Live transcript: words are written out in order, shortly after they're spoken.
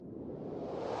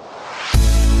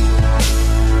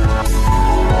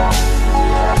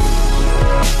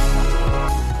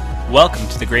Welcome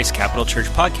to the Grace Capital Church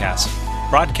podcast,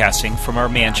 broadcasting from our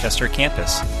Manchester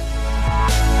campus.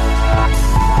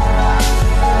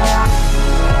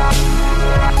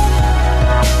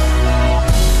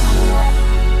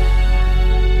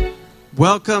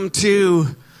 Welcome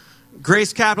to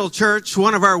Grace Capital Church,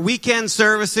 one of our weekend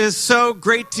services. So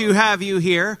great to have you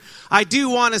here. I do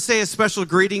want to say a special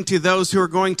greeting to those who are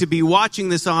going to be watching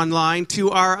this online to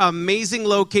our amazing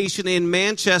location in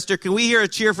Manchester. Can we hear a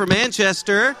cheer for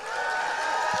Manchester?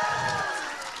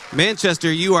 Manchester,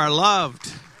 you are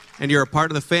loved and you're a part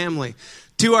of the family.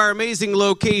 To our amazing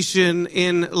location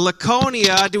in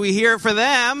Laconia, do we hear it for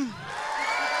them?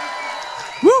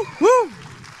 Woo, woo.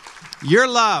 You're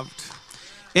loved.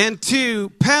 And to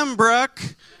Pembroke,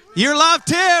 you're loved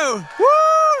too.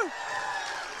 Woo!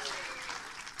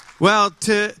 Well,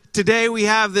 today we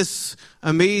have this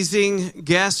amazing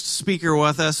guest speaker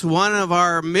with us, one of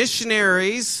our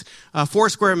missionaries,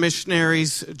 Foursquare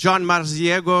missionaries, John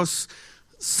Marziegos,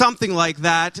 something like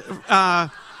that,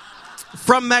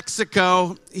 from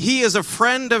Mexico. He is a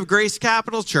friend of Grace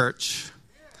Capital Church,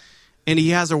 and he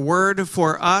has a word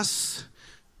for us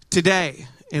today.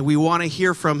 And we want to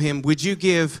hear from him. Would you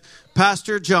give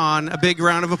Pastor John a big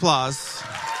round of applause?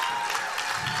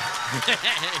 Hey,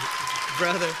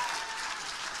 brother.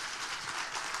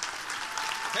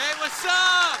 Hey, what's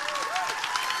up?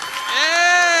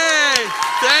 Hey,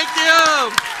 thank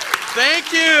you.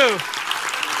 Thank you.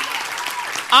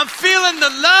 I'm feeling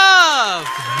the love.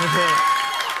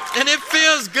 And it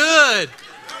feels good.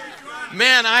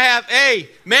 Man, hey,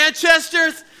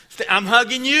 Manchester, I'm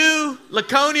hugging you.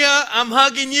 Laconia, I'm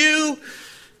hugging you.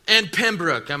 And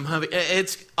Pembroke, I'm hugging.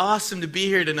 It's awesome to be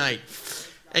here tonight.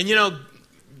 And you know,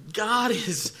 God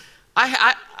is,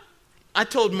 I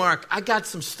told Mark, I got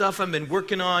some stuff I've been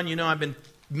working on, I've been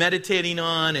meditating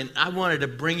on, and I wanted to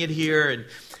bring it here. And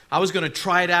I was going to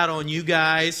try it out on you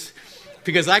guys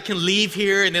because I can leave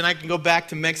here and then I can go back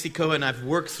to Mexico and I've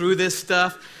worked through this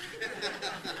stuff.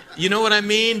 You know what I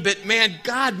mean? But man,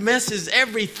 God messes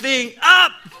everything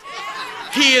up.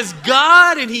 He is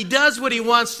God, and He does what He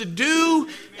wants to do,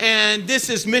 and this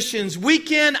is Missions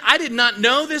Weekend. I did not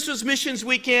know this was Missions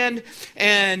Weekend,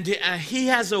 and He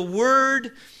has a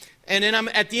word, and then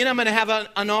at the end I'm going to have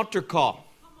an altar call.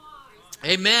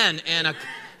 Amen. And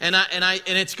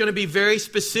it's going to be very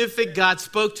specific. God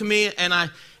spoke to me, and I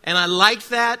like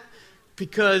that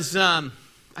because I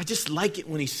just like it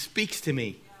when He speaks to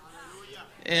me,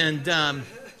 and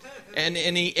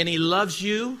He loves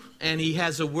you. And He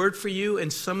has a word for you,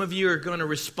 and some of you are going to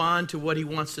respond to what He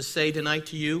wants to say tonight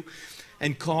to you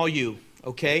and call you,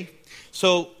 okay?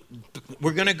 So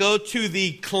we're going to go to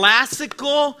the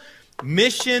classical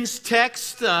missions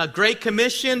text, Great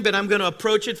Commission, but I'm going to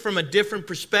approach it from a different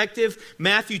perspective.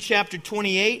 Matthew chapter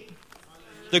 28,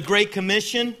 the Great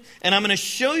Commission. And I'm going to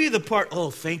show you the part,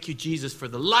 oh, thank you, Jesus, for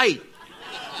the light.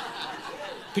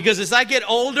 Because as I get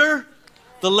older,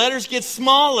 the letters get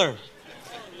smaller.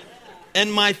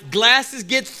 And my glasses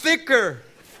get thicker.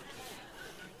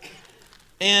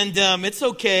 And it's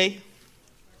okay.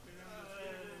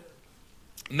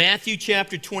 Matthew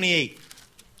chapter 28.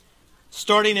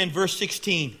 Starting in verse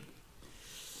 16.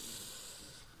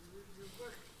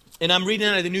 And I'm reading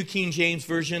out of the New King James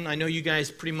Version. I know you guys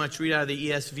pretty much read out of the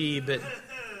ESV.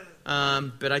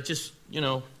 But I just,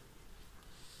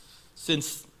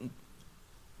 since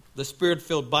the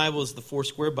Spirit-filled Bible is the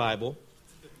Foursquare Bible,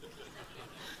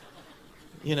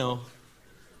 it's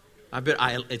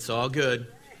all good.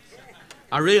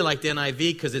 I really like the NIV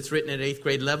because it's written at 8th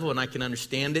grade level and I can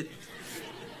understand it.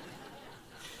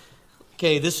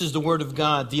 Okay, this is the word of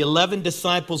God. The 11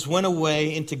 disciples went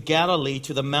away into Galilee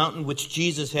to the mountain which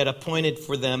Jesus had appointed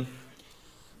for them.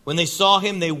 When they saw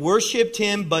Him, they worshipped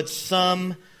Him, but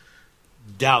some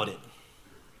doubted.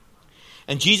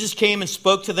 And Jesus came and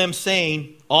spoke to them,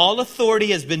 saying, "All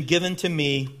authority has been given to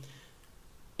me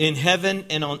in heaven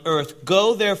and on earth.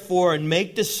 Go therefore and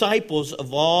make disciples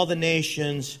of all the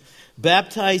nations,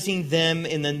 baptizing them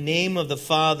in the name of the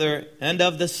Father and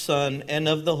of the Son and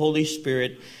of the Holy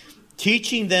Spirit,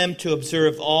 teaching them to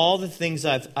observe all the things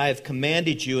I have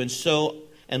commanded you.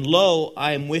 And lo,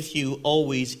 I am with you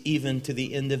always, even to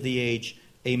the end of the age.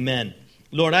 Amen."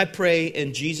 Lord, I pray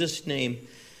in Jesus' name,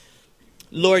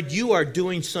 Lord, you are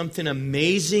doing something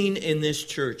amazing in this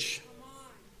church.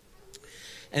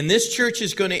 And this church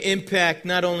is going to impact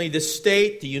not only the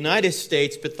state, the United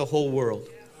States, but the whole world.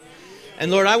 And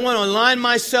Lord, I want to align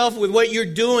myself with what you're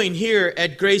doing here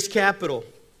at Grace Capital.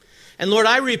 And Lord,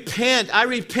 I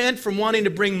repent from wanting to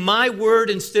bring my word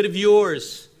instead of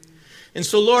yours. And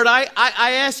so Lord, I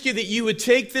ask you that you would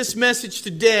take this message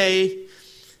today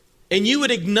and you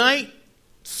would ignite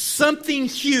something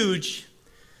huge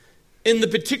in the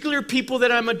particular people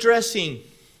that I'm addressing,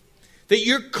 that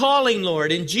you're calling,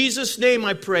 Lord. In Jesus' name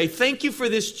I pray. Thank you for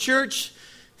this church.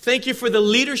 Thank you for the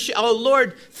leadership. Oh,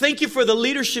 Lord, thank you for the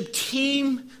leadership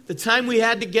team, the time we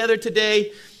had together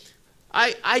today.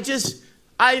 I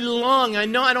long, I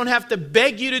know I don't have to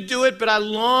beg you to do it, but I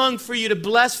long for you to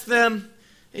bless them.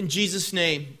 In Jesus'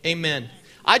 name, amen.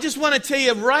 I just want to tell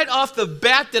you right off the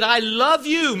bat that I love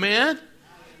you, man.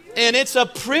 And it's a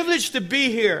privilege to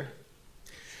be here.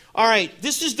 All right,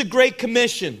 this is the Great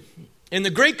Commission. And the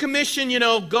Great Commission,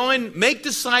 go and make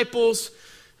disciples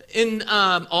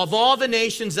of all the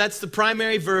nations. That's the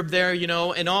primary verb there,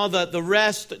 and all the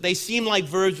rest, they seem like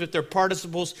verbs, but they're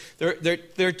participles.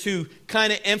 They're to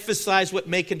kind of emphasize what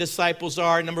making disciples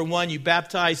are. Number one, you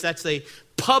baptize. That's a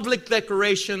public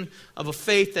declaration of a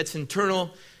faith that's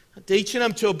internal. Teaching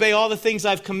them to obey all the things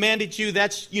I've commanded you.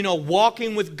 That's,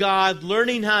 walking with God,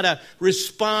 learning how to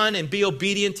respond and be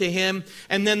obedient to Him.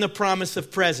 And then the promise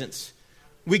of presence.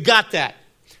 We got that.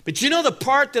 But the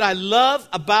part that I love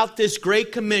about this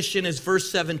Great Commission is verse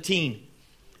 17.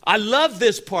 I love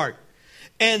this part.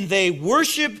 And they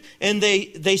worshiped, and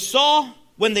they saw,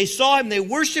 when they saw Him, they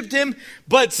worshiped Him,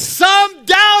 but some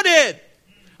doubted.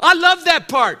 I love that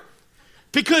part.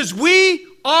 Because we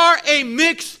are a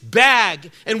mixed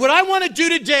bag. And what I want to do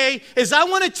today is I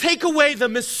want to take away the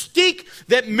mystique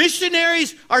that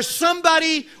missionaries are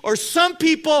somebody or some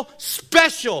people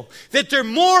special, that they're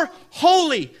more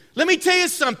holy. Let me tell you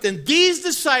something. These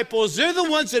disciples, they're the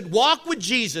ones that walk with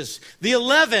Jesus. The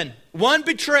 11, one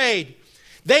betrayed.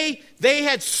 They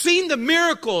had seen the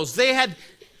miracles. They had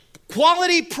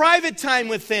quality private time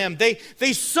with Him.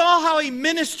 They saw how He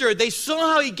ministered. They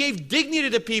saw how He gave dignity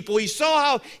to people. He saw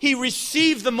how He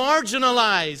received the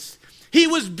marginalized. He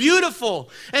was beautiful.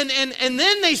 And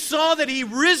then they saw that He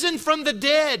risen from the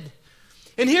dead.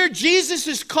 And here Jesus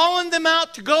is calling them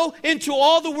out to go into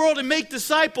all the world and make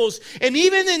disciples. And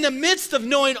even in the midst of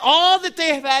knowing all that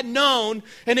they have had known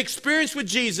and experienced with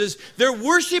Jesus, they're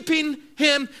worshiping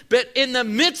Him. But in the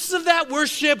midst of that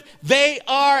worship, they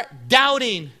are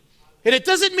doubting. And it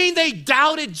doesn't mean they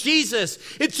doubted Jesus.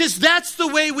 It's just that's the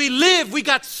way we live. We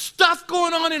got stuff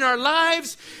going on in our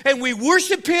lives and we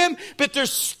worship Him, but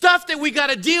there's stuff that we got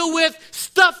to deal with,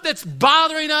 stuff that's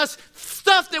bothering us,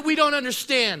 stuff that we don't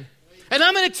understand. And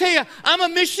I'm going to tell you, I'm a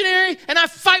missionary and I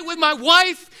fight with my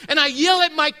wife and I yell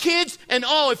at my kids. And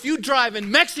if you drive in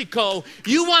Mexico,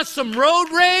 you want some road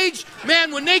rage?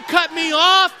 Man, when they cut me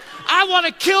off, I want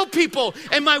to kill people.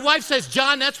 And my wife says,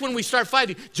 John, that's when we start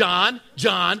fighting. John,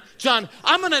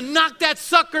 I'm going to knock that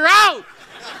sucker out.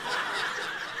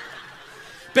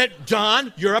 But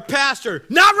John, you're a pastor.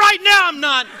 Not right now, I'm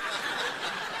not.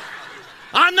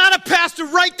 I'm not a pastor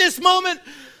right this moment.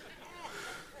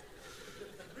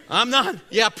 I'm not.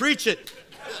 Yeah, preach it.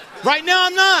 Right now,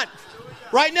 I'm not.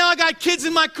 Right now, I got kids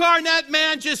in my car, and that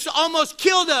man just almost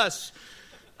killed us.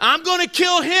 I'm going to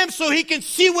kill him so he can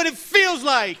see what it feels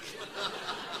like.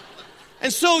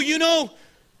 And so,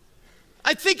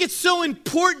 I think it's so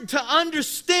important to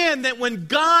understand that when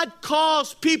God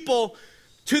calls people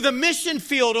to the mission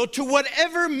field or to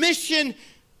whatever mission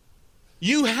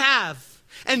you have,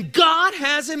 and God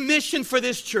has a mission for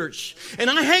this church. And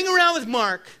I hang around with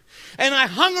Mark. And I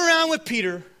hung around with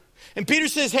Peter. And Peter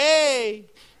says, hey,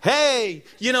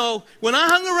 when I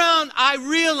hung around, I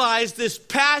realized this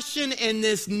passion and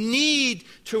this need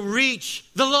to reach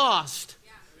the lost.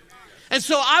 And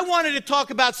so I wanted to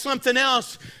talk about something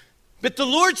else. But the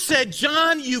Lord said,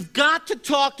 John, you've got to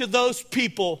talk to those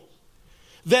people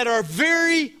that are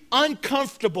very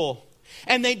uncomfortable.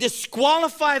 And they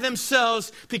disqualify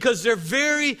themselves because they're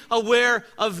very aware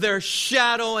of their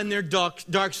shadow and their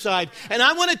dark side. And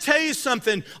I want to tell you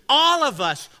something. All of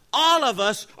us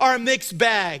are a mixed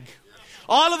bag.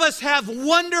 All of us have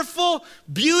wonderful,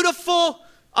 beautiful,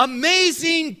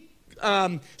 amazing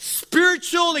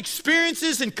spiritual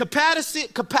experiences and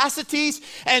capacities.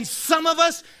 And some of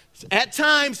us, at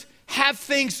times, have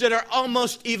things that are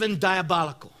almost even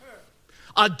diabolical.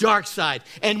 A dark side.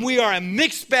 And we are a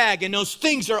mixed bag, and those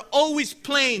things are always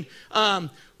playing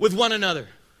with one another.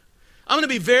 I'm going to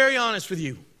be very honest with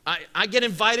you. I get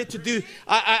invited to do,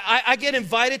 I get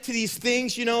invited to these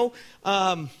things, to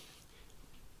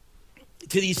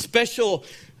these special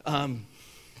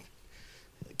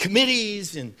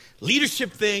committees and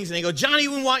leadership things, and they go, Johnny,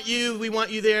 we want you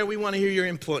there, we want to hear your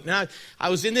input. Now, I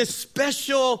was in this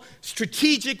special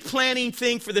strategic planning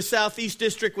thing for the Southeast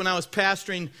District when I was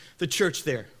pastoring the church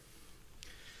there.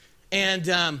 And,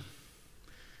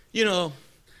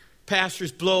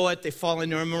 pastors blow it, they fall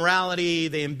into immorality,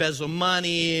 they embezzle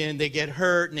money, and they get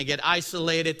hurt, and they get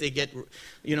isolated, they get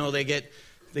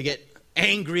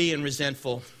angry and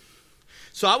resentful.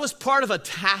 So I was part of a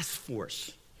task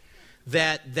force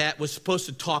that was supposed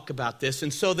to talk about this.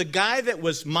 And so the guy that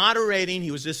was moderating, he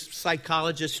was this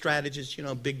psychologist, strategist,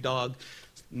 big dog,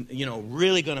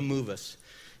 really going to move us.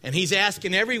 And he's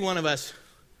asking every one of us,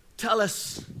 tell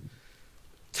us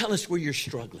where you're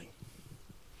struggling.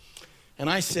 And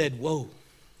I said, whoa,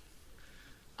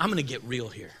 I'm going to get real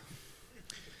here.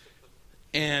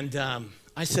 And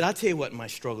I said, I'll tell you what my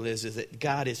struggle is that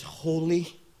God is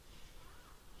holy.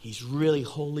 He's really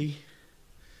holy.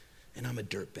 And I'm a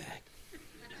dirtbag.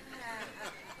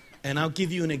 And I'll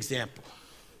give you an example.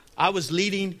 I was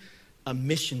leading a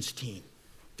missions team.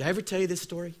 Did I ever tell you this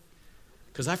story?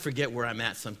 Because I forget where I'm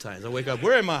at sometimes. I wake up,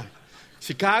 where am I?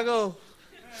 Chicago?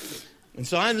 And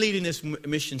so I'm leading this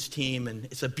missions team, and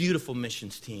it's a beautiful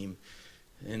missions team.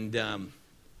 And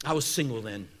I was single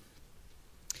then.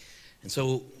 And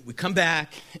so we come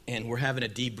back, and we're having a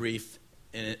debrief.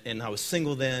 And I was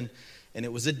single then. And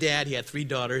it was a dad. He had 3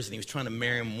 daughters, and he was trying to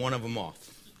marry one of them off.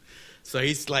 So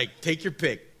he's like, take your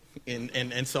pick.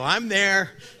 And so I'm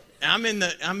there. I'm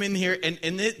in here.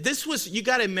 And this was, you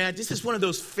got to imagine, this is one of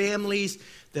those families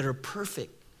that are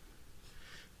perfect.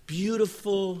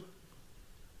 Beautiful,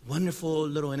 wonderful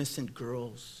little innocent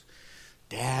girls.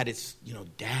 Dad, it's,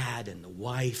 dad and the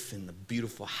wife and the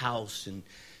beautiful house and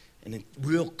a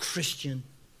real Christian.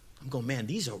 I'm going, man,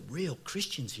 these are real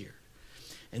Christians here.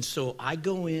 And so I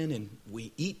go in and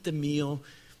we eat the meal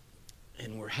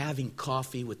and we're having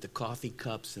coffee with the coffee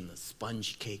cups and the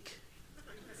sponge cake.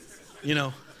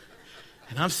 And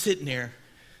I'm sitting there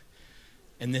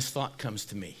and this thought comes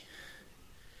to me.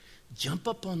 Jump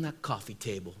up on that coffee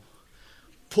table,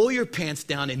 pull your pants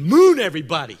down and moon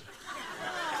everybody.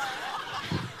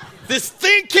 This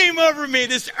thing came over me,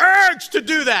 this urge to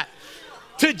do that.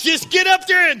 To just get up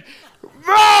there and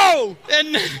row.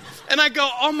 And I go,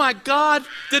 oh my God,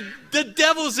 the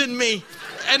devil's in me.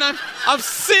 And I'm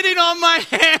sitting on my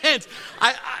hands.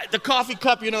 The coffee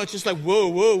cup, it's just like, whoa,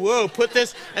 whoa, whoa, put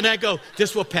this. And I go,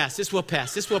 this will pass, this will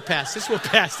pass, this will pass, this will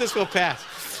pass, this will pass.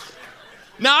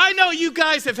 Now, I know you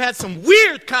guys have had some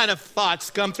weird kind of thoughts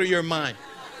come through your mind.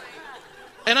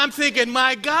 And I'm thinking,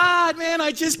 my God, man,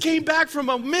 I just came back from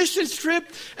a missions trip,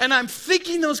 and I'm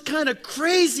thinking those kind of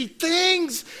crazy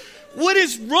things. What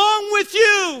is wrong with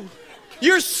you?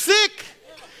 You're sick.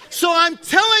 So I'm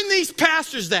telling these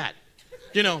pastors that,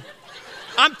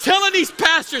 I'm telling these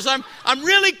pastors, I'm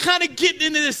really kind of getting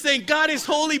into this thing. God is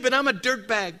holy, but I'm a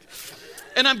dirtbag.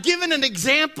 And I'm giving an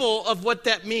example of what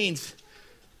that means.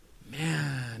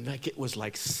 Man, it was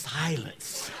like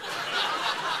silence.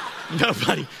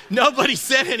 Nobody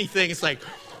said anything. It's like,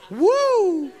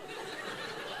 woo.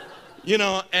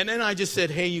 And then I just said,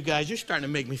 hey, you guys, you're starting to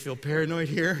make me feel paranoid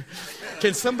here.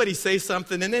 Can somebody say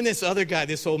something? And then this other guy,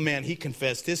 this old man, he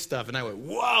confessed his stuff. And I went,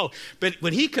 whoa. But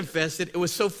when he confessed it, it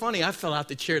was so funny. I fell out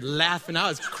the chair laughing. I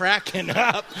was cracking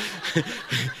up.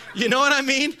 You know what I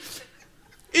mean?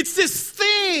 It's this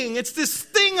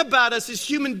thing about us as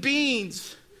human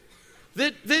beings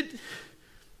that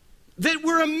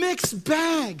we're a mixed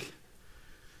bag.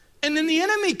 And then the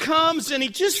enemy comes and he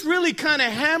just really kind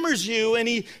of hammers you and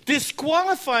he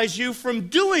disqualifies you from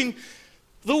doing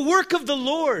the work of the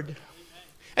Lord.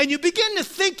 And you begin to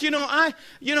think, you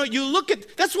look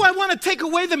at, that's why I want to take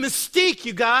away the mystique,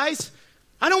 you guys.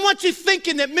 I don't want you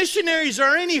thinking that missionaries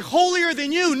are any holier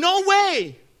than you. No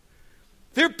way.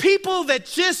 They're people that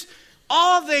just,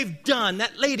 all they've done,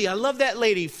 that lady, I love that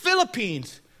lady,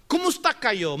 Philippines, kumusta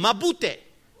kayo, mabute.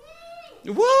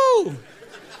 Woo!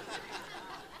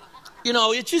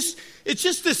 It's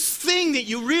just this thing that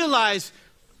you realize,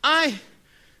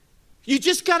 you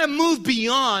just got to move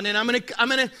beyond, and I'm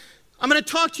gonna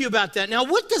talk to you about that. Now,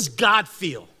 what does God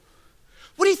feel?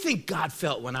 What do you think God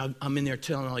felt when I'm in there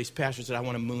telling all these pastors that I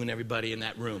want to moon everybody in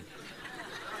that room?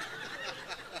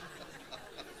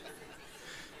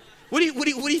 What do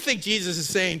you think Jesus is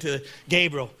saying to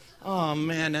Gabriel? Oh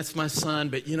man, that's my son,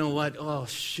 but you know what? Oh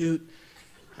shoot,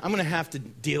 I'm gonna have to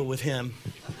deal with him.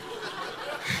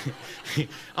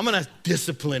 I'm going to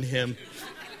discipline him.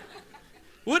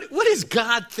 What does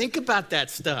God think about that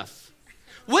stuff?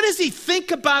 What does he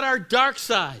think about our dark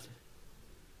side?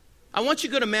 I want you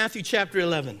to go to Matthew chapter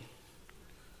 11.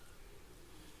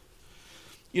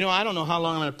 I don't know how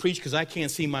long I'm going to preach because I can't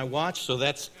see my watch, so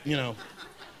that's,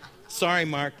 sorry,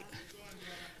 Mark.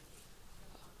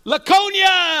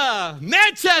 Laconia,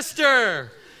 Manchester,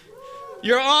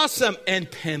 you're awesome, and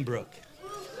Pembroke.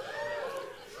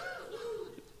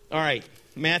 All right,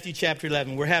 Matthew chapter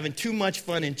 11. We're having too much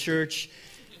fun in church.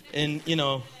 And,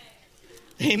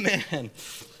 amen.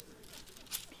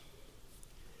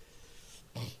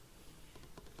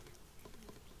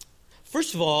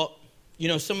 First of all, You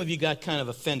know, some of you got kind of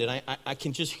offended.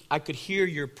 I could hear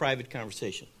your private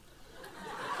conversation.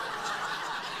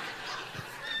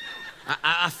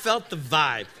 I felt the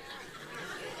vibe.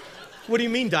 What do you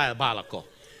mean diabolical?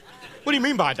 What do you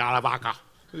mean by diabolical?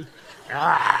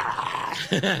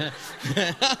 I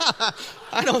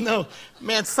don't know.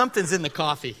 Man, something's in the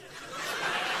coffee.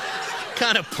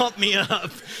 Kind of pumped me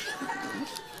up.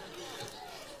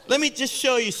 Let me just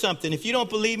show you something. If you don't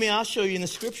believe me, I'll show you in the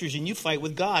scriptures, and you fight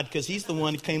with God, because he's the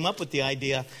one who came up with the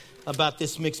idea about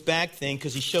this mixed bag thing,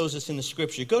 because he shows us in the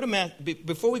scripture.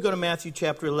 Before we go to Matthew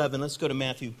chapter 11, let's go to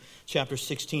Matthew chapter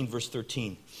 16, verse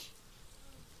 13.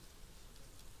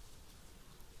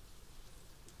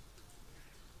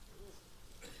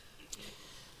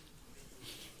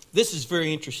 This is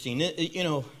very interesting. You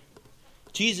know,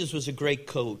 Jesus was a great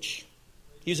coach.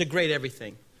 He was a great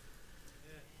everything.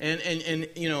 And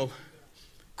you know,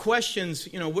 questions,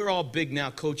 you know, we're all big now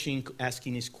coaching,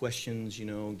 asking these questions, you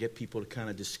know, get people to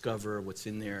kind of discover what's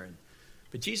in there.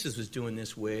 But Jesus was doing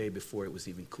this way before it was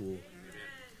even cool.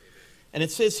 And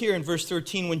it says here in verse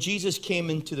 13, when Jesus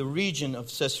came into the region of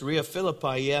Caesarea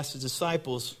Philippi, he asked his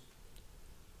disciples,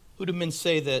 who do men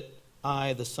say that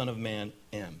I, the Son of Man,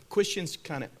 am? Questions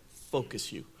kind of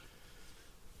focus you.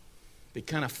 They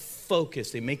kind of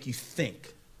focus. They make you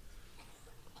think.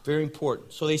 Very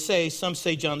important. So they say, some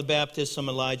say John the Baptist, some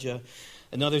Elijah,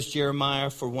 and others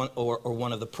Jeremiah or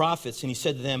one of the prophets. And he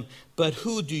said to them, but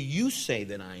who do you say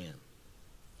that I am?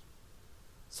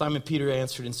 Simon Peter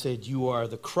answered and said, you are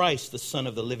the Christ, the Son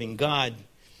of the living God.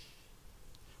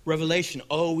 Revelation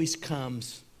always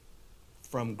comes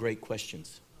from great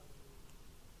questions.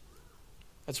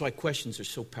 That's why questions are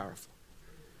so powerful.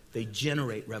 They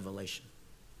generate revelation.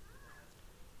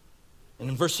 And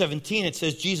in verse 17 it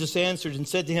says, Jesus answered and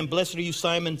said to him, Blessed are you,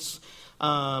 Simon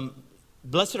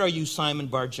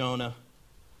Bar-Jonah,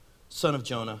 son of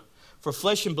Jonah. For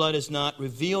flesh and blood has not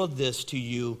revealed this to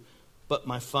you, but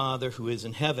my Father who is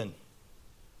in heaven.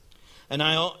 And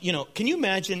can you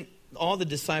imagine all the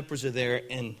disciples are there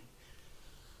and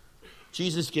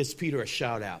Jesus gives Peter a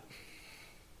shout out.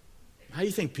 How do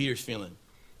you think Peter's feeling?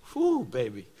 Whew,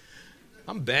 baby,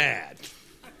 I'm bad.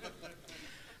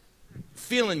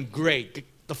 Feeling great.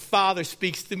 The Father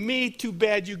speaks to me. Too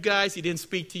bad, you guys. He didn't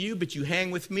speak to you, but you hang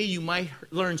with me. You might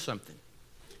learn something.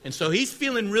 And so he's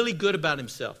feeling really good about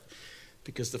himself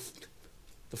because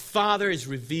the Father has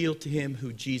revealed to him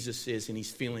who Jesus is, and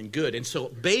he's feeling good. And so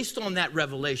based on that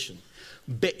revelation,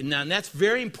 now and that's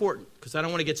very important because I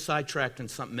don't want to get sidetracked on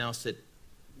something else that,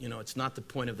 it's not the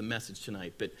point of the message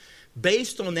tonight. But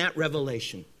based on that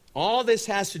revelation, all this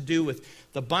has to do with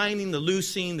the binding, the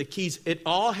loosing, the keys. It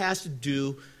all has to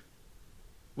do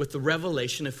with the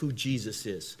revelation of who Jesus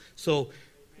is. So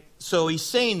he's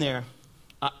saying there,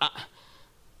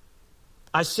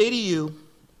 I say to you,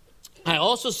 I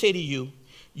also say to you,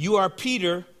 you are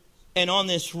Peter, and on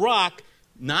this rock,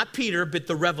 not Peter, but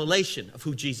the revelation of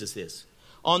who Jesus is.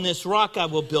 On this rock I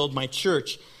will build my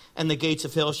church, and the gates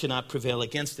of hell shall not prevail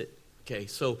against it. Okay,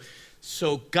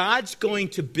 so God's going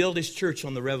to build his church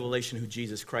on the revelation of who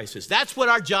Jesus Christ is. That's what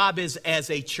our job is as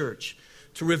a church,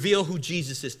 to reveal who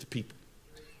Jesus is to people.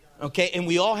 Okay, and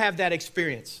we all have that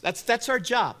experience. That's our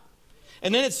job.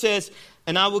 And then it says,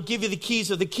 and I will give you the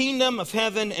keys of the kingdom of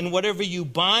heaven, and whatever you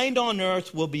bind on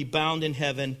earth will be bound in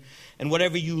heaven, and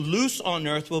whatever you loose on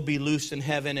earth will be loosed in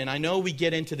heaven. And I know we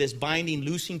get into this binding,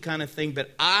 loosing kind of thing, but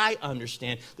I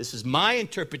understand, this is my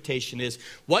interpretation, is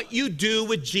what you do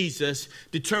with Jesus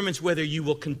determines whether you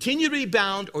will continue to be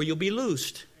bound or you'll be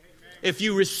loosed. If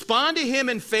you respond to him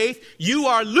in faith, you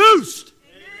are loosed.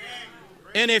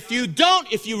 And if you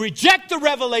don't, if you reject the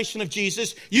revelation of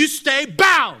Jesus, you stay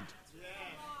bound.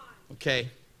 Okay.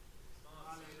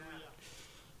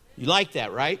 You like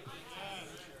that, right?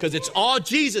 Because it's all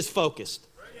Jesus focused.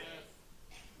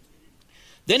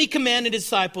 Then he commanded his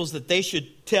disciples that they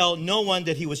should tell no one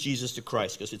that he was Jesus the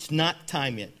Christ, because it's not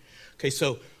time yet. Okay,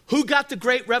 so who got the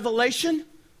great revelation?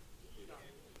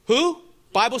 Who?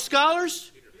 Bible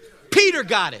scholars? Peter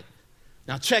got it.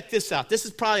 Now check this out. This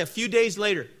is probably a few days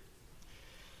later.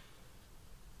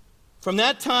 From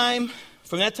that time,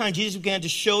 Jesus began to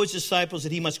show his disciples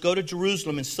that he must go to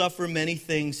Jerusalem and suffer many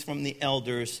things from the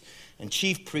elders and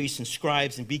chief priests and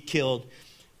scribes and be killed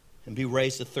and be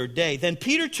raised the third day. Then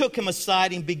Peter took him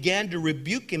aside and began to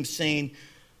rebuke him, saying,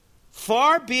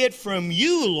 Far be it from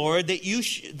you, Lord,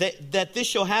 that this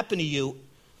shall happen to you.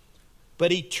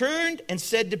 But he turned and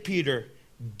said to Peter,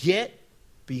 Get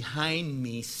behind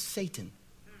me, Satan.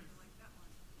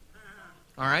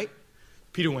 All right?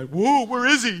 Peter went, Whoa, where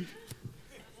is he?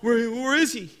 Where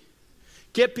is he?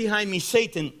 Get behind me,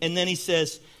 Satan. And then he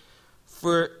says,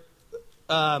 For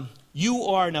you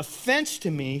are an offense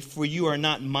to me, for you are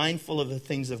not mindful of the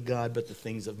things of God, but the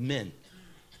things of men.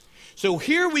 So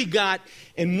here we got,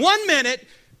 in 1 minute,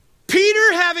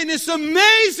 Peter having this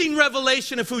amazing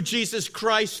revelation of who Jesus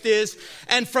Christ is.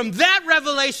 And from that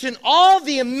revelation, all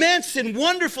the immense and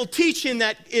wonderful teaching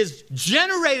that is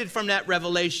generated from that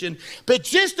revelation. But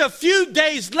just a few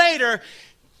days later,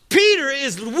 Peter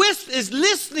is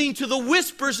listening to the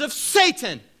whispers of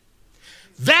Satan.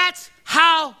 That's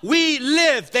how we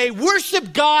live. They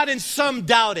worship God and some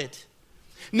doubt it.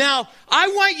 Now, I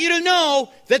want you to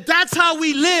know that that's how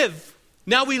we live.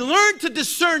 Now, we learn to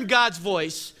discern God's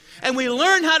voice, and we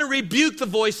learn how to rebuke the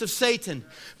voice of Satan.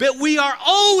 But we are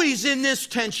always in this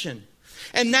tension.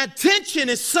 And that tension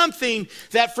is something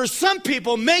that for some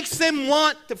people makes them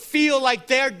want to feel like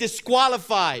they're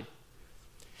disqualified.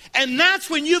 And that's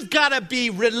when you've got to be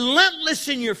relentless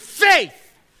in your faith.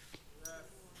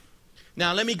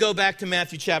 Now, let me go back to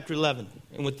Matthew chapter 11.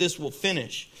 And with this, we'll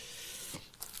finish.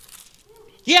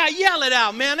 Yeah, yell it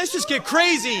out, man. Let's just get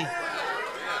crazy.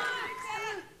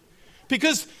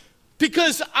 Because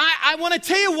I want to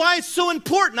tell you why it's so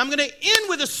important. I'm going to end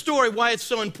with a story why it's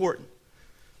so important.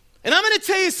 And I'm going to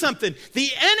tell you something. The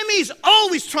enemy's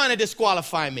always trying to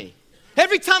disqualify me.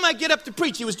 Every time I get up to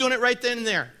preach, he was doing it right then and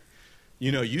there.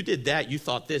 You know, you did that. You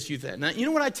thought this. You thought that. You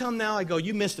know what I tell him now? I go,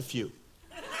 you missed a few.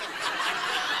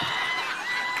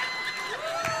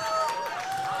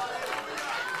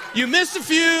 You missed a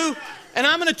few. And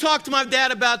I'm going to talk to my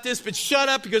dad about this, but shut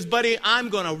up because, buddy, I'm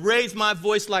going to raise my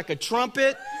voice like a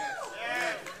trumpet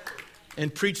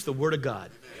and preach the word of God.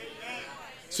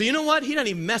 So you know what? He doesn't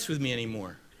even mess with me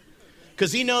anymore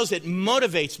because he knows it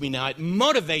motivates me now. It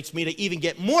motivates me to even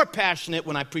get more passionate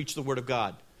when I preach the word of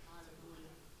God.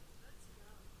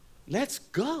 Let's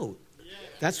go.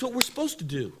 That's what we're supposed to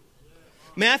do.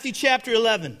 Matthew chapter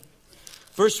 11,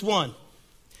 verse 1.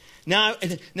 Now,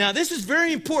 this is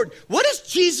very important. What does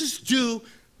Jesus do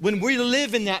when we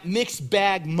live in that mixed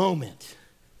bag moment?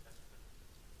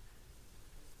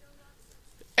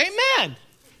 Amen.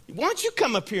 Why don't you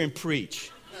come up here and preach?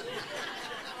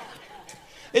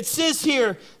 It says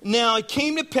here, now it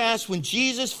came to pass when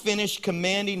Jesus finished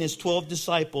commanding his 12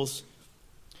 disciples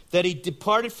that he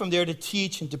departed from there to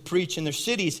teach and to preach in their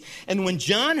cities. And when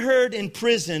John heard in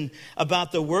prison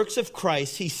about the works of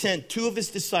Christ, he sent 2 of his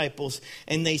disciples,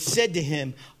 and they said to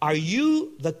him, are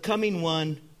you the coming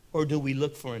one, or do we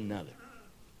look for another?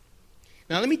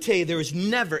 Now, let me tell you, there was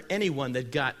never anyone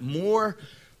that got more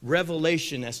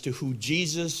revelation as to who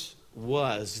Jesus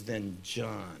was than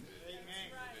John.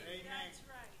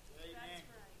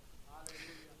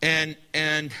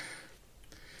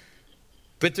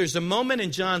 But there's a moment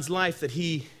in John's life that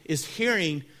he is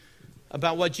hearing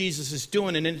about what Jesus is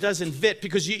doing, and it doesn't fit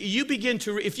because you begin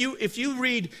to, if you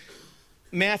read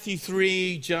Matthew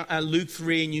 3, Luke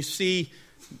 3, and you see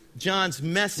John's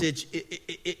message,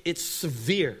 it's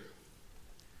severe.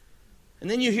 And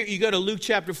then you go to Luke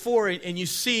chapter 4, and you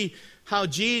see how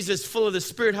Jesus, full of the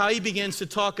Spirit, how he begins to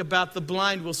talk about the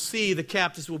blind will see, the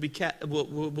captives will be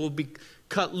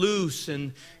cut loose,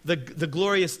 and the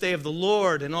glorious day of the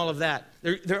Lord, and all of that.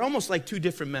 They're almost like 2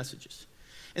 different messages.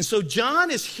 And so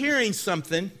John is hearing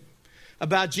something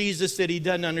about Jesus that he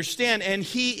doesn't understand, and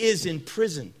he is in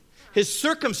prison. His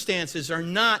circumstances are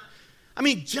not,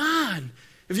 John,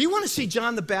 if you want to see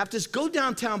John the Baptist, go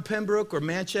downtown Pembroke or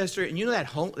Manchester, and you know that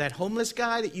homeless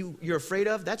guy that you're afraid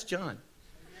of? That's John.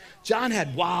 John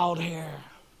had wild hair.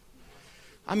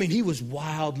 He was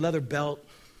wild, leather belt,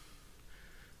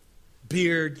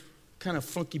 beard, kind of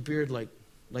funky beard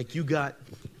like you got.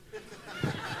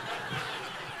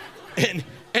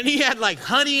 And he had like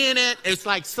honey in it. It's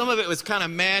like some of it was kind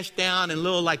of mashed down and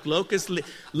little like locust,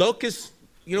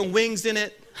 wings in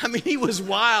it. He was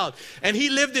wild. And he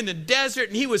lived in the desert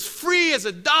and he was free as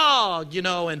a dog,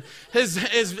 and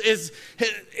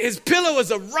his pillow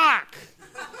was a rock.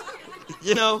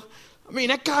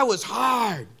 That guy was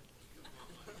hard.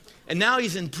 And now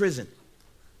he's in prison.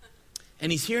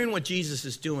 And he's hearing what Jesus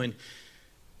is doing.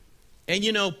 And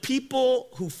people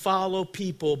who follow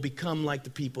people become like the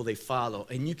people they follow.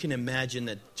 And you can imagine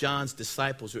that John's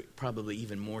disciples were probably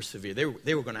even more severe.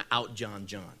 They were going to out John.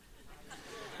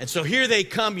 And so here they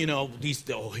come, in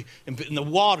the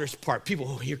waters part,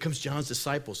 people, here comes John's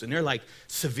disciples. And they're like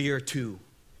severe too.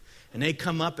 And they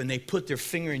come up and they put their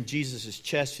finger in Jesus'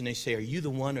 chest and they say, are you the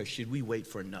one or should we wait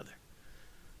for another?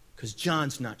 Because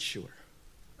John's not sure.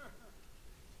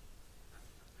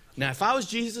 Now, if I was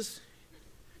Jesus,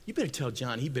 you better tell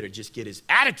John he better just get his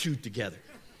attitude together.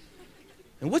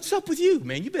 And what's up with you,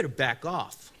 man? You better back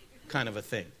off, kind of a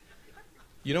thing.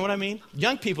 You know what I mean?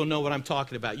 Young people know what I'm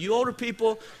talking about. You older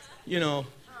people,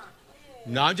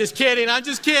 No, I'm just kidding. I'm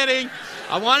just kidding.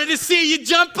 I wanted to see you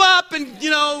jump up and,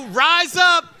 rise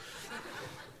up.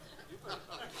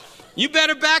 You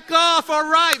better back off. All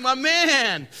right, my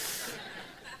man.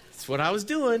 That's what I was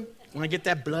doing when I get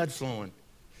that blood flowing.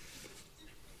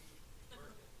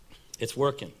 It's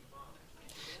working.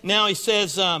 Now he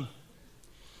says,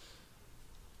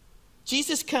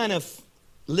 Jesus kind of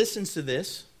listens to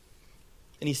this,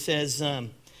 and he says,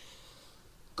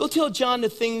 go tell John the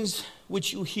things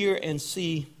which you hear and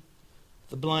see.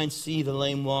 The blind see, the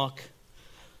lame walk.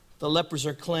 The lepers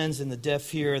are cleansed, and the deaf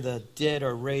hear. The dead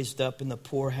are raised up, and the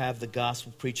poor have the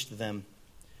gospel preached to them.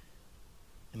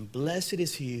 And blessed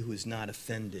is he who is not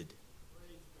offended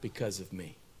because of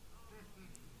me.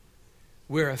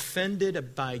 We're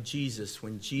offended by Jesus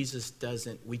when Jesus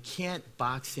doesn't. We can't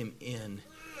box him in.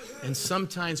 And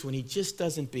sometimes when he just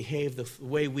doesn't behave the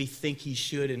way we think he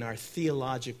should in our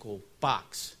theological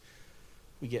box,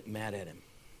 we get mad at him.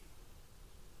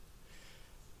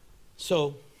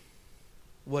 So,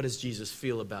 what does Jesus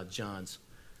feel about John's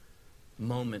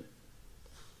moment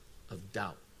of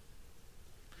doubt?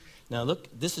 Now look,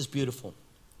 this is beautiful.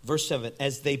 Verse 7,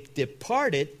 as they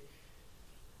departed,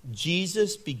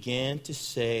 Jesus began to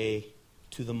say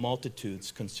to the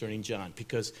multitudes concerning John,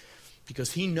 because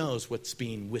he knows what's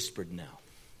being whispered now.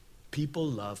 People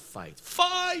love fights.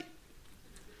 Fight!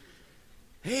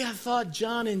 Hey, I thought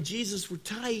John and Jesus were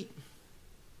tight.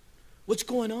 What's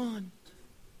going on?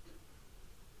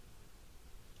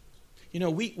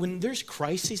 When there's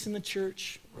crises in the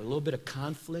church or a little bit of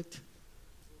conflict,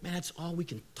 man, that's all we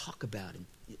can talk about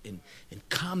and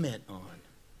comment on.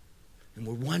 And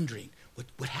we're wondering,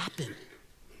 what happened?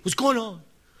 What's going on?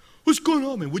 What's going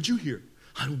on, man? What'd you hear?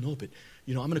 I don't know, but,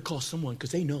 I'm going to call someone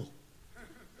because they know.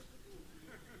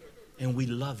 And we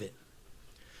love it.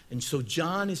 And so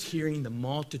John is hearing the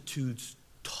multitudes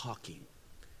talking.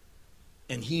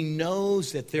 And he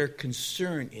knows that their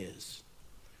concern is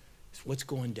what's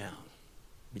going down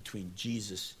between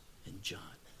Jesus and John.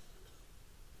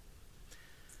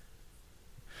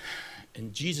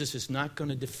 And Jesus is not going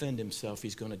to defend himself.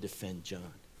 He's going to defend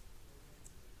John.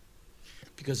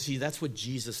 Because, see, that's what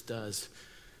Jesus does.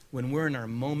 When we're in our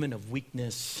moment of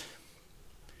weakness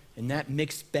and that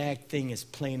mixed bag thing is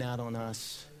playing out on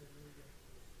us,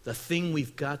 the thing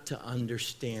we've got to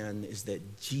understand is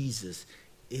that Jesus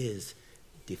is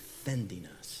defending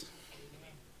us.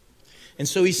 And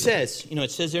so he says,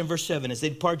 it says there in verse 7, as they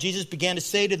depart, Jesus began to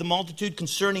say to the multitude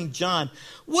concerning John,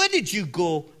 what did you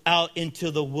go out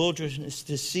into the wilderness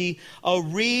to see? A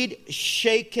reed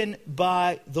shaken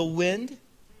by the wind?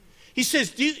 He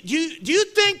says, do you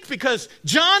think because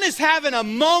John is having a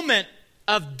moment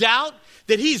of doubt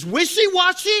that he's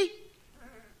wishy-washy?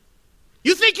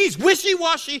 You think he's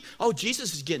wishy-washy? Oh,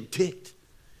 Jesus is getting ticked.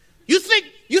 You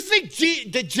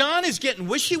think that John is getting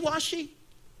wishy-washy?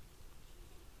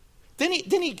 Then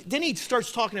he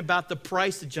starts talking about the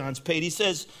price that John's paid. He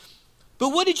says, but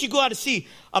what did you go out to see?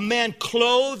 A man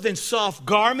clothed in soft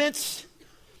garments?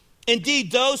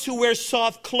 Indeed, those who wear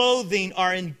soft clothing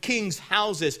are in king's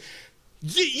houses.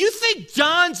 You think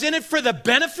John's in it for the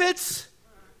benefits?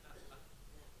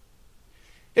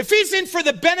 If he's in for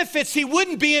the benefits, he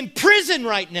wouldn't be in prison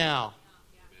right now.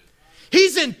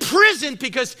 He's in prison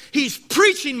because he's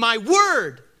preaching my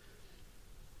word.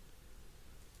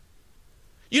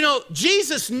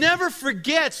 Jesus never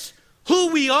forgets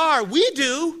who we are. We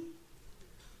do.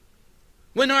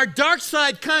 When our dark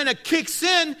side kind of kicks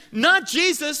in, not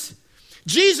Jesus.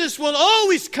 Jesus will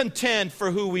always contend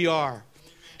for who we are.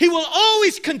 He will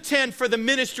always contend for the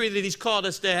ministry that he's called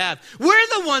us to have. We're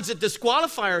the ones that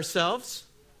disqualify ourselves.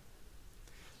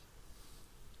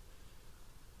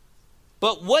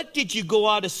 But what did you go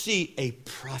out to see? A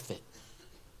prophet.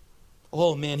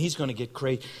 Oh man, he's going to get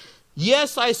crazy.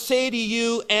 Yes, I say to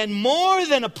you, and more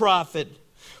than a prophet.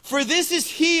 For this is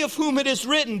he of whom it is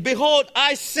written, behold,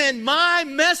 I send my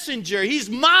messenger. He's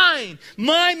mine,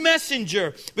 my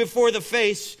messenger before your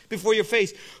face,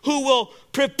 who will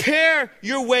prepare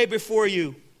your way before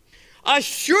you.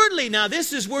 Assuredly, now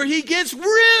this is where he gets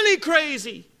really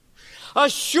crazy.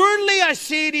 Assuredly, I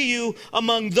say to you,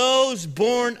 among those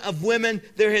born of women,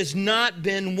 there has not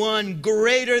been one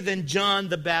greater than John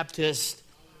the Baptist.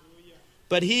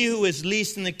 But he who is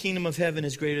least in the kingdom of heaven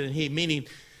is greater than he. Meaning,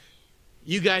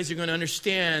 you guys are going to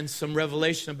understand some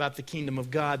revelation about the kingdom of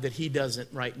God that he doesn't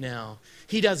right now.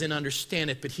 He doesn't understand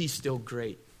it, but he's still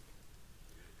great.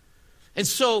 And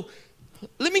so,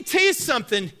 let me tell you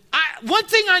something. One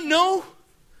thing I know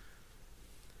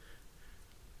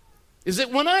is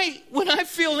that when I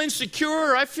feel insecure,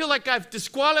 or I feel like I've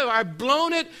disqualified, or I've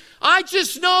blown it, I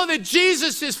just know that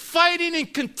Jesus is fighting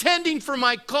and contending for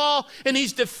my call, and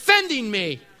he's defending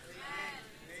me.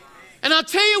 And I'll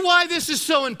tell you why this is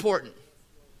so important.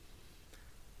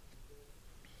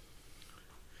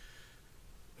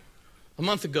 A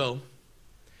month ago,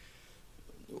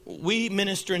 we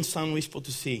minister in San Luis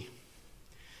Potosí.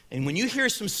 And when you hear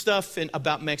some stuff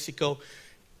about Mexico,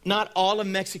 not all of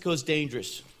Mexico is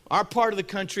dangerous. Our part of the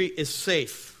country is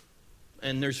safe.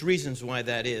 And there's reasons why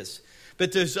that is.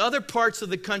 But there's other parts of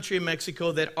the country in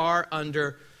Mexico that are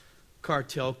under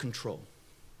cartel control.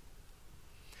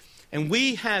 And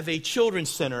we have a children's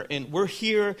center, and we're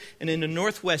here and in the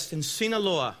northwest in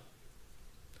Sinaloa,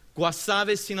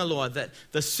 Guasave, Sinaloa,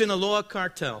 the Sinaloa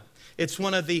cartel. It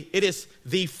is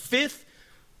the fifth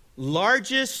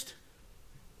largest,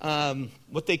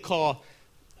 what they call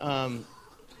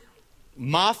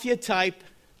mafia-type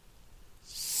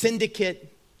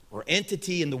syndicate or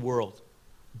entity in the world.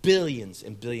 Billions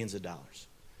and billions of dollars.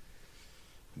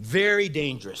 Very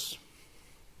dangerous.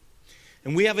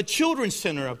 And we have a children's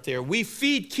center up there. We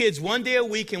feed kids 1 day a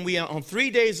week, and on 3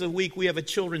 days a week, we have a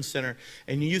children's center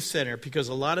and youth center because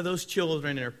a lot of those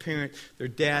children and their parents, their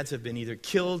dads have been either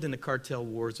killed in the cartel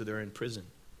wars or they're in prison.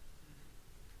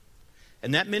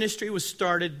 And that ministry was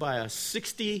started by a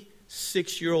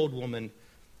 66-year-old woman.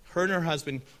 Her and her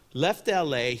husband left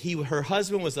L.A. Her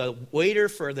husband was a waiter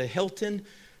for the Hilton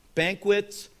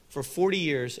banquets for 40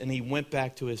 years, and he went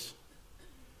back to his...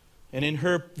 And in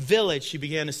her village, she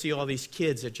began to see all these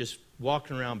kids that just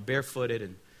walking around barefooted.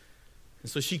 And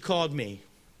so she called me.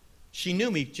 She knew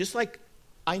me just like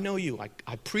I know you.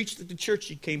 I preached at the church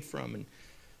she came from. And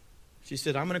she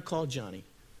said, I'm going to call Johnny.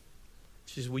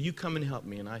 She said, will you come and help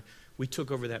me? And we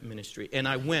took over that ministry. And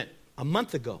I went a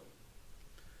month ago.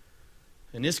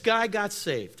 And this guy got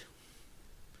saved.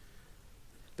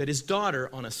 But his daughter,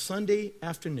 on a Sunday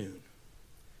afternoon,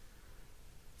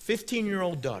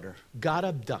 15-year-old daughter, got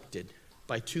abducted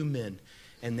by two men,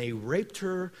 and they raped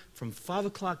her from 5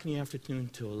 o'clock in the afternoon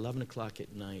to 11 o'clock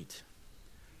at night.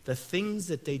 The things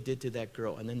that they did to that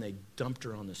girl, and then they dumped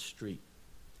her on the street.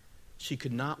 She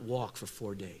could not walk for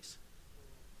 4 days.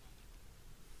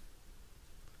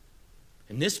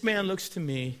 And this man looks to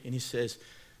me, and he says,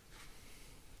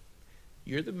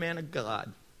 you're the man of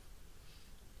God,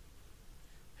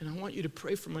 and I want you to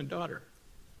pray for my daughter.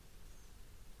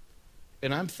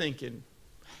 And I'm thinking,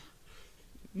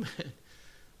 man,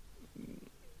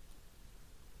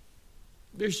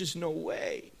 there's just no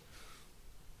way.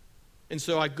 And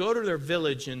so I go to their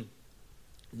village, and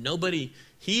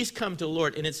he's come to the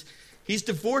Lord, and he's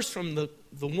divorced from the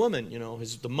woman,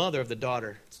 the mother of the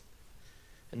daughter.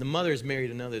 And the mother is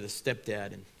married the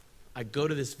stepdad. And I go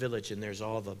to this village, and there's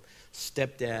all the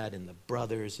stepdad and the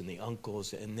brothers and the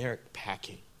uncles, and they're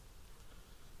packing.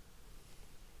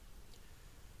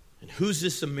 And who's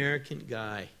this American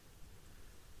guy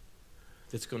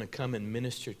that's going to come and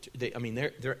minister to?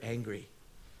 They're angry.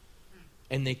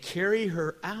 And they carry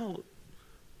her out.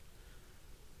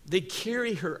 They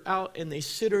carry her out and they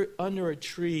sit her under a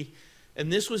tree.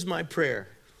 And this was my prayer.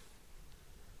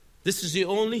 This is the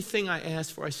only thing I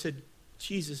asked for. I said,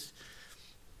 Jesus,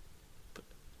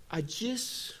 I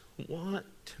just want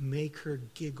to make her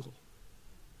giggle.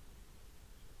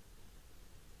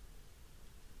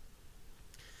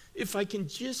 If I can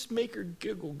just make her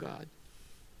giggle, God.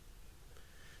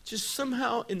 Just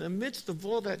somehow in the midst of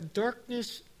all that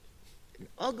darkness and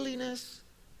ugliness,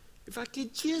 if I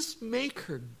could just make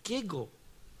her giggle.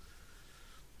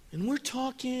 And we're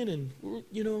talking and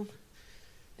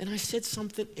and I said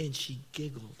something and she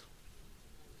giggled.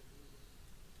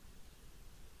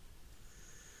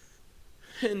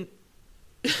 And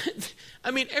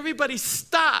everybody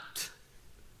stopped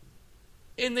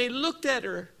and they looked at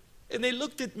her. And they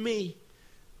looked at me.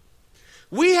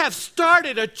 We have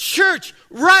started a church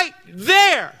right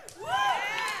there.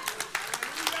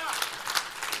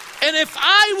 And if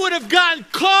I would have gotten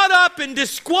caught up in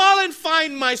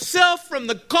disqualifying myself from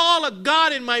the call of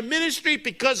God in my ministry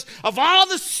because of all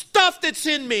the stuff that's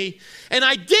in me, and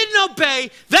I didn't obey,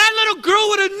 that little girl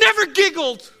would have never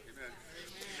giggled.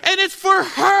 And it's for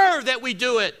her that we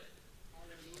do it.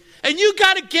 And you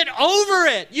got to get over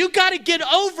it. You got to get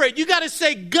over it. You got to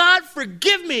say, God,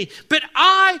 forgive me, but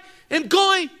I am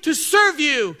going to serve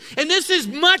you. And this is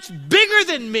much bigger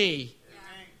than me.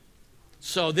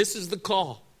 So this is the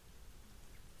call.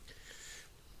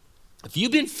 If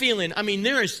you've been feeling,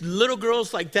 there's little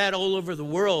girls like that all over the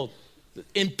world.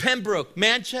 In Pembroke,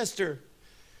 Manchester.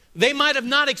 They might have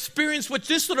not experienced what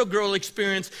this little girl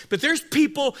experienced, but there's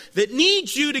people that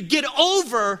need you to get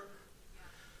over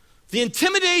the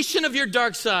intimidation of your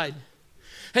dark side.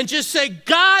 And just say,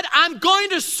 God, I'm going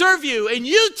to serve you. And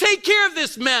you take care of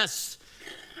this mess.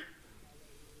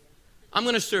 I'm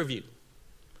going to serve you.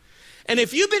 And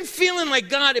if you've been feeling like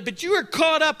God, but you are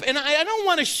caught up, and I don't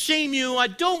want to shame you. I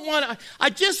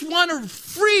just want to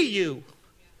free you.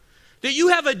 That you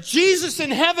have a Jesus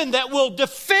in heaven that will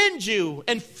defend you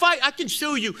and fight. I can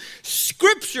show you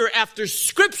scripture after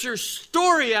scripture,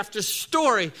 story after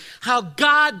story, how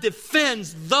God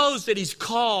defends those that he's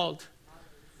called.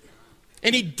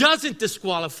 And he doesn't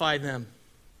disqualify them.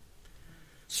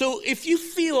 So if you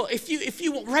feel, if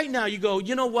you right now you go,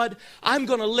 you know what, I'm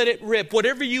going to let it rip.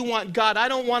 Whatever you want, God, I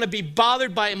don't want to be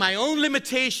bothered by my own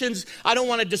limitations. I don't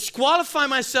want to disqualify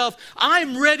myself.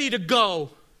 I'm ready to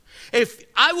go. If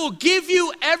I will give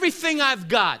you everything I've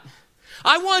got.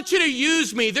 I want you to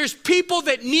use me. There's people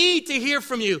that need to hear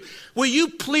from you. Will you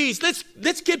please,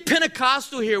 let's get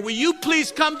Pentecostal here. Will you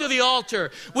please come to the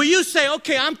altar? Will you say,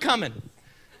 okay, I'm coming.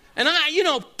 And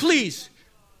please.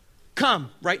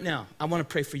 Come right now. I want to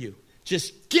pray for you.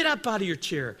 Just get up out of your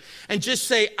chair and just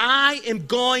say, I am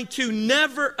going to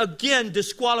never again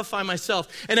disqualify myself.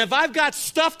 And if I've got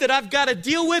stuff that I've got to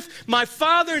deal with, my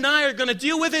Father and I are going to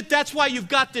deal with it. That's why you've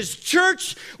got this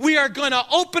church. We are going to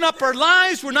open up our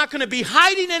lives. We're not going to be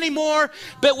hiding anymore.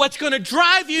 But what's going to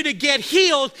drive you to get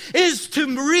healed is to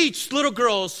reach little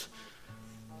girls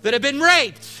that have been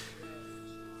raped.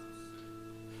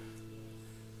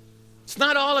 It's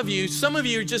not all of you. Some of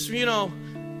you are just,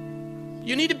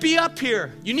 you need to be up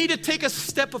here. You need to take a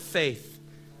step of faith.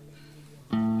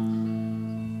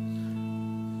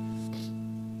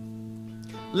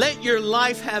 Let your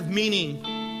life have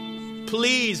meaning.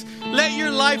 Please, let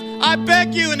your life, I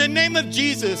beg you in the name of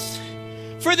Jesus,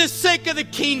 for the sake of the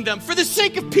kingdom, for the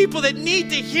sake of people that need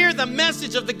to hear the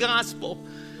message of the gospel.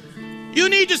 You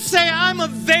need to say, I'm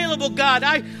available, God.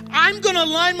 I'm going to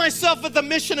align myself with the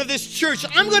mission of this church.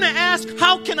 I'm going to ask,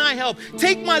 how can I help?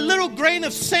 Take my little grain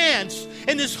of sand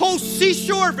in this whole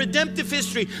seashore of redemptive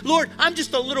history. Lord, I'm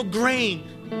just a little grain,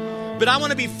 but I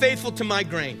want to be faithful to my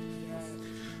grain.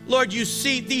 Lord, you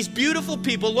see these beautiful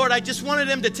people. Lord, I just wanted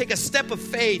them to take a step of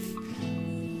faith.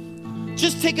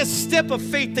 Just take a step of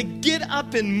faith to get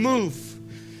up and move.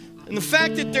 And the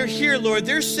fact that they're here, Lord,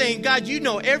 they're saying, God, you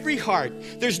know every heart.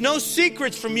 There's no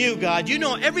secrets from you, God. You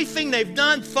know everything they've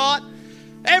done, thought,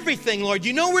 everything, Lord.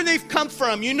 You know where they've come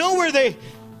from. You know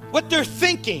what they're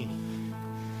thinking.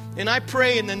 And I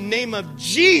pray in the name of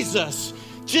Jesus,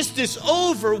 just this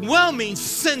overwhelming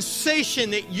sensation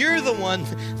that you're the one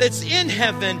that's in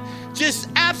heaven, just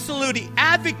absolutely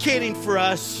advocating for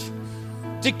us,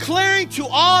 declaring to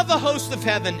all the hosts of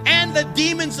heaven and the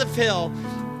demons of hell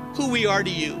who we are to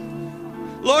you.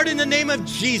 Lord, in the name of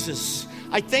Jesus,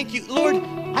 I thank you. Lord,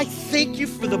 I thank you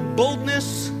for the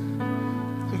boldness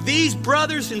of these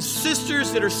brothers and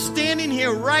sisters that are standing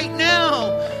here right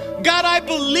now. God, I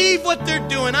believe what they're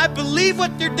doing. I believe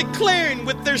what they're declaring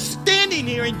with their standing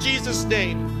here in Jesus'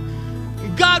 name.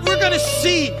 God, we're going to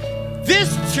see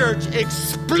this church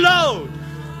explode.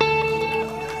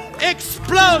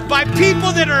 Explode by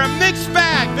people that are a mixed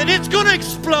bag. But it's going to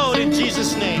explode in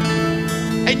Jesus' name.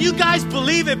 And you guys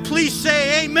believe it, please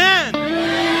say amen.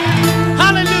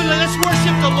 Hallelujah. Let's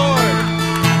worship the Lord.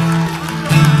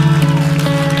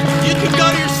 You can go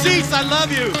to your seats. I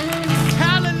love you.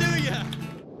 Hallelujah.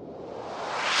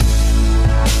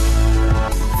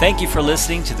 Thank you for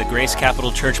listening to the Grace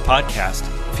Capital Church podcast.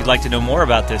 If you'd like to know more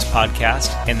about this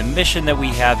podcast and the mission that we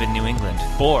have in New England,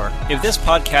 or if this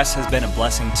podcast has been a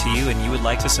blessing to you and you would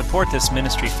like to support this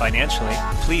ministry financially,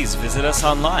 please visit us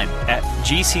online at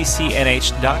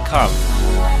gccnh.com.